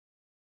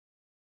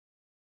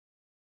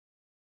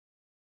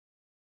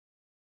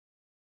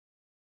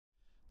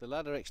The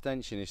ladder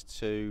extension is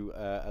to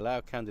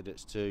allow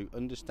candidates to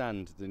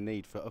understand the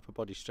need for upper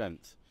body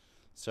strength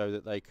so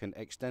that they can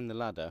extend the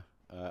ladder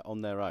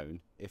on their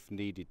own if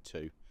needed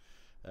to.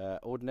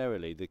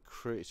 Ordinarily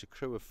it's a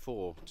crew of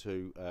 4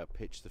 to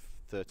pitch the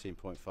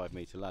 13.5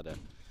 metre ladder,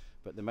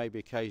 but there may be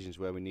occasions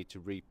where we need to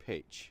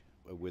re-pitch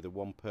with a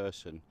one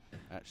person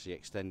actually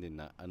extending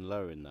that and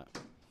lowering that.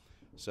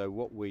 So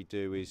what we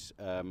do is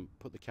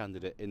put the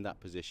candidate in that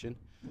position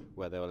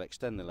where they will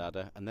extend the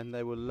ladder, and then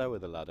they will lower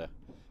the ladder,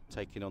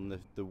 taking on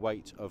the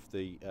weight of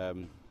the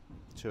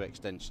 2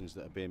 extensions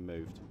that are being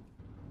moved.